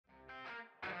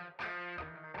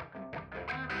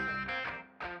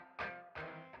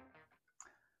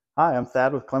Hi, I'm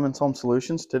Thad with Clemens Home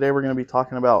Solutions. Today we're going to be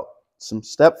talking about some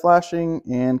step flashing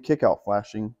and kickout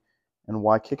flashing and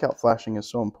why kickout flashing is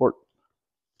so important.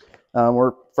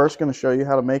 We're first going to show you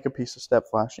how to make a piece of step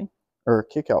flashing or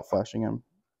kickout flashing and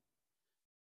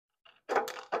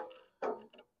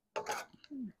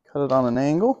cut it on an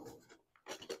angle.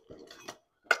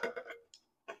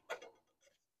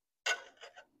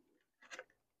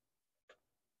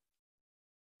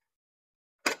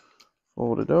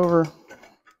 Fold it over.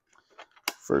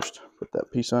 First put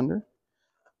that piece under.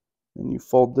 Then you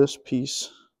fold this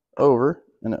piece over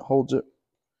and it holds it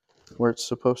where it's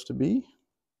supposed to be.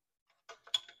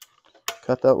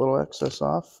 Cut that little excess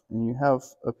off and you have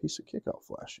a piece of kickout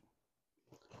flashing.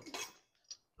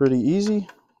 Pretty easy,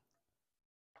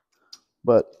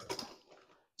 but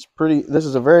this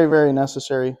is a very, very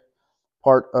necessary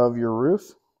part of your roof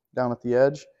down at the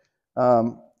edge.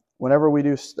 Whenever we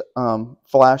do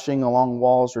flashing along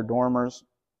walls or dormers,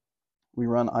 we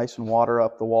run ice and water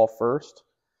up the wall first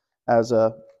as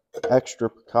a extra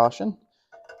precaution.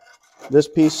 This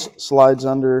piece slides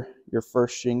under your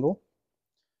first shingle,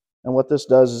 and what this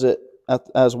does is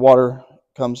as water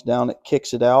comes down, it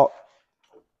kicks it out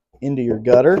into your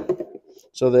gutter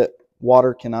so that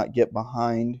water cannot get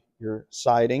behind your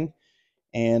siding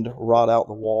and rot out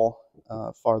the wall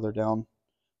farther down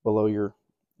below your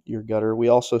gutter. We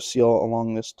also seal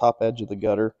along this top edge of the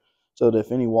gutter so that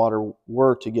if any water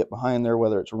were to get behind there,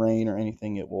 whether it's rain or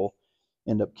anything, it will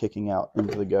end up kicking out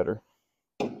into the gutter.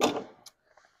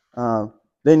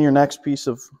 Then your next piece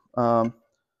of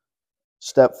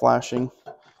step flashing.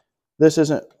 This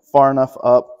isn't far enough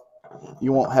up.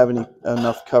 You won't have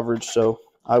enough coverage, so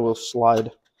I would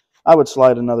slide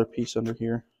another piece under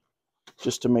here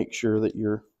just to make sure that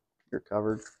you're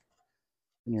covered.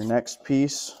 And your next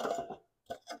piece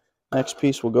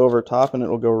will go over top and it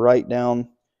will go right down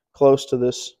close to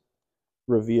this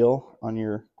reveal on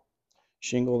your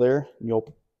shingle there.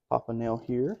 You'll pop a nail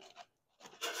here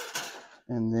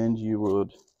and then you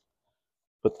would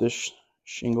put this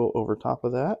shingle over top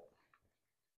of that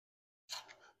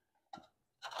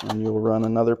and you'll run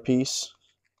another piece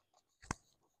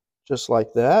just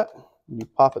like that. You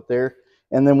pop it there,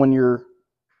 and then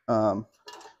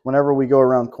whenever we go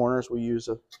around corners, we use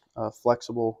a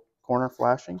flexible corner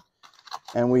flashing,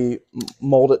 and we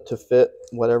mold it to fit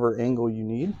whatever angle you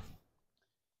need.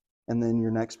 And then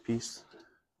your next piece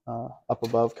up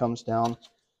above comes down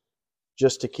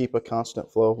just to keep a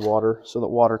constant flow of water so that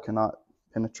water cannot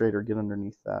penetrate or get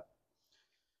underneath that.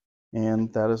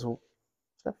 And that is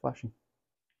step flashing.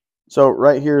 So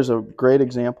right here is a great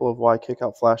example of why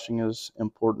kickout flashing is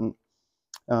important.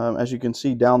 As you can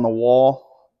see down the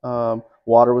wall,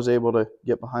 water was able to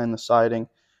get behind the siding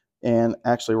and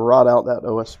actually rot out that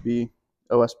OSB.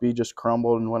 OSB just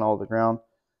crumbled and went all to the ground.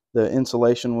 The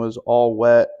insulation was all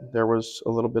wet. There was a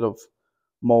little bit of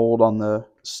mold on the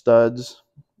studs.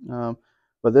 But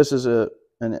this is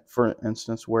for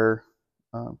instance where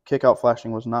kickout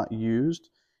flashing was not used.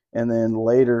 And then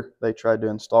later they tried to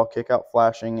install kickout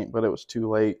flashing, but it was too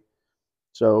late.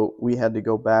 So we had to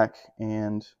go back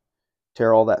and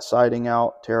tear all that siding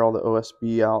out, tear all the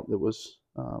OSB out that was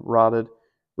rotted,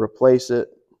 replace it,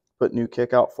 put new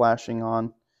kickout flashing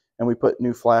on, and we put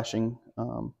new flashing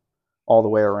all the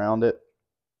way around it,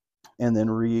 and then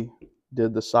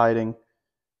redid the siding,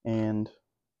 and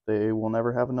they will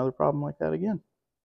never have another problem like that again.